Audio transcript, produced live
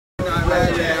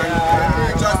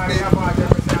Trust me.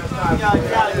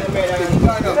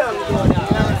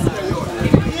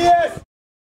 Yes.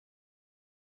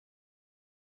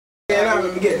 Yeah,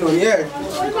 I'm getting on here.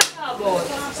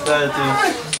 Starting.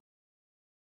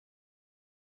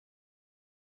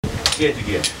 Get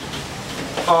again.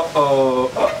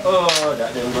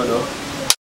 That didn't go though.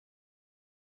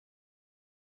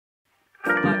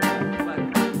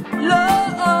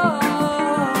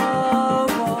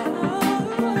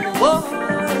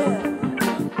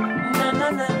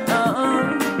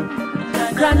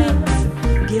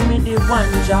 Chronixx, give me the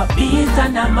one drop beat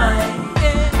and a mind.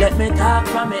 Let me talk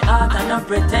from my heart and not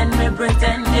pretend,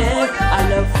 yeah. I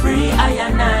love free, I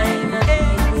and nine,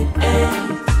 with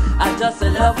eight. I just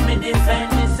love me defend,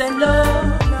 me say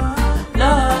love,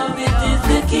 love, it is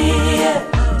the key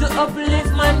to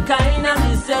uplift mankind, and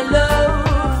me say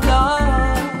love,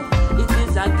 love, it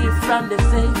is a gift from the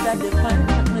Savior divine.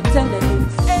 Me tell you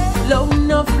this, love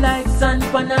enough like sand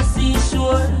on a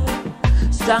seashore,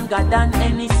 stronger than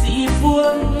any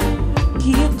seafood.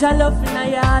 Keep your love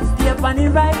in your heart, stay on the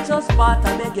righteous path. I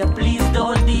beg you, please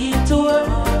don't detour.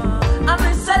 I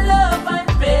miss a love and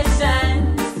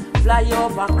patience, fly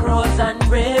over crows and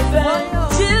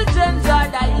ravens. Children's are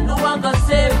dying, no one go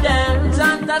save them.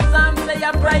 Chant a psalm, say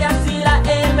a prayer, seal a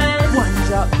amen. One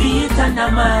drop beat and a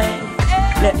mic.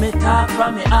 Let me talk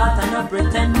from my heart and not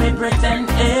pretend,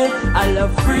 eh. I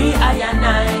love free, I and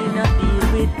nine, not deal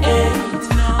with eight.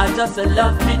 I just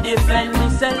love me defend, me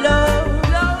say love,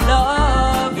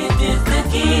 love, it is the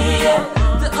key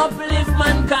to uplift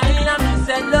mankind, and me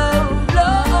say love,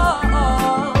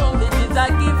 love, it is a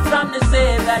gift from the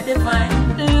Savior divine.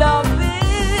 Love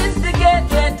is the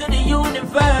gateway to the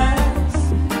universe,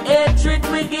 hatred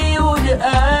will give you the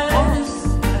earth.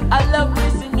 I love me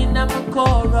singing on my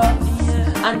chorus,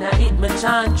 and I hit my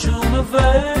chant through my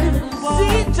verse.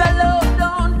 See your love,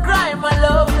 don't cry my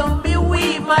love, don't be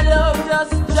weak my love,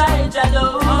 just try your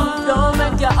love. Don't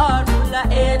make your heart full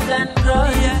of hate and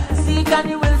grudge. Seek and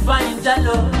you will find your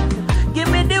love. Give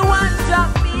me the one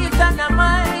drop beat and a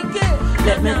mic.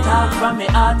 Let me talk from my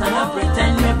heart and not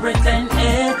pretend,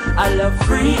 eh. I love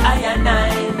free, I and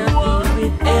nine, not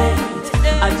with eight.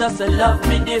 I just love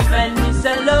me defend, me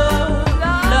say love,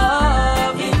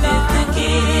 love, it is the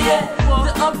key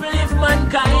to uplift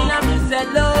mankind, and me say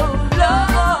love,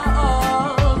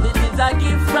 love, it is a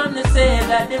gift from the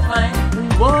Savior divine.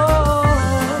 Whoa,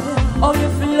 oh you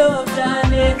feel love,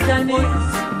 Chronixx.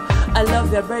 I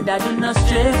love your brother, do not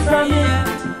stray from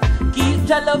it. Keep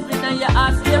your love in your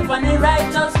heart, stay on the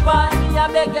righteous path. Me I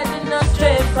beg you, do not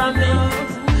stray from it.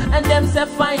 And them say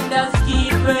find us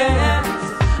keepers,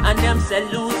 and them say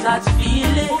losers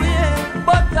feel it.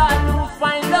 But all who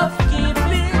find love keep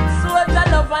it. So the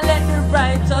love and let the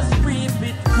righteous reap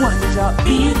it. One drop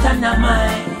beat and a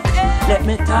mic. Let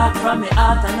me talk from my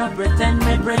heart and not pretend,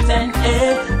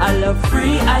 eh. I love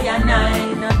free, I and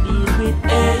nine, not deal with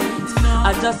eight.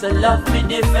 I just love me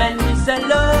defend, me say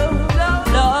love,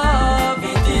 love,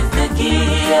 it is the key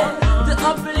to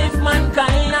uplift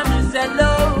mankind, and me say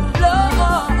love,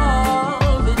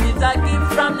 love, it is a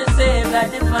gift from the Savior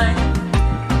divine.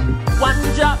 One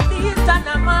drop beat and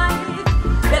a mic.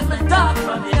 Let me talk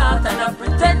from my heart and not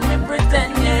pretend,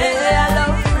 yeah. I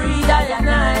love free, I and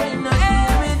nine, not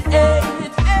deal with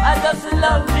eight. I just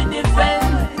love me defend,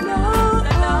 love,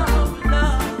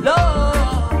 love.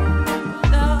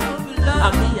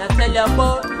 And me I tell you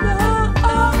about love,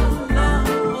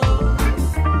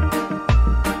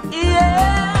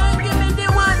 yeah. Give me the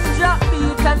one drop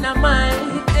beat and a mic.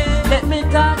 Let me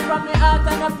talk from my heart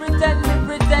and not pretend,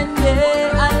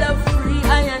 yeah. I love free,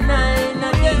 I and nine,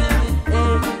 not deal with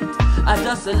eight. I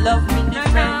just love me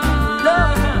defend,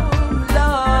 love,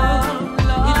 love.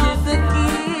 It is the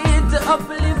key to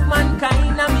uplift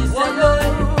mankind, and me say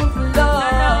love,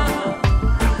 love.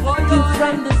 Give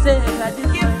from the Savior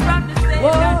divine. No.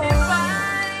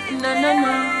 You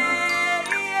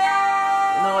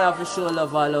know we have to show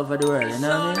love all over the world, you know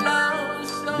what I mean?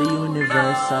 The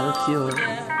universal cure.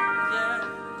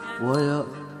 What up?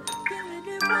 Give me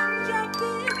the one drop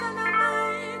beat and a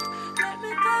mic. Let me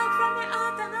talk from my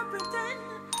heart and not pretend.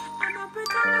 I not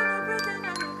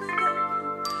pretend.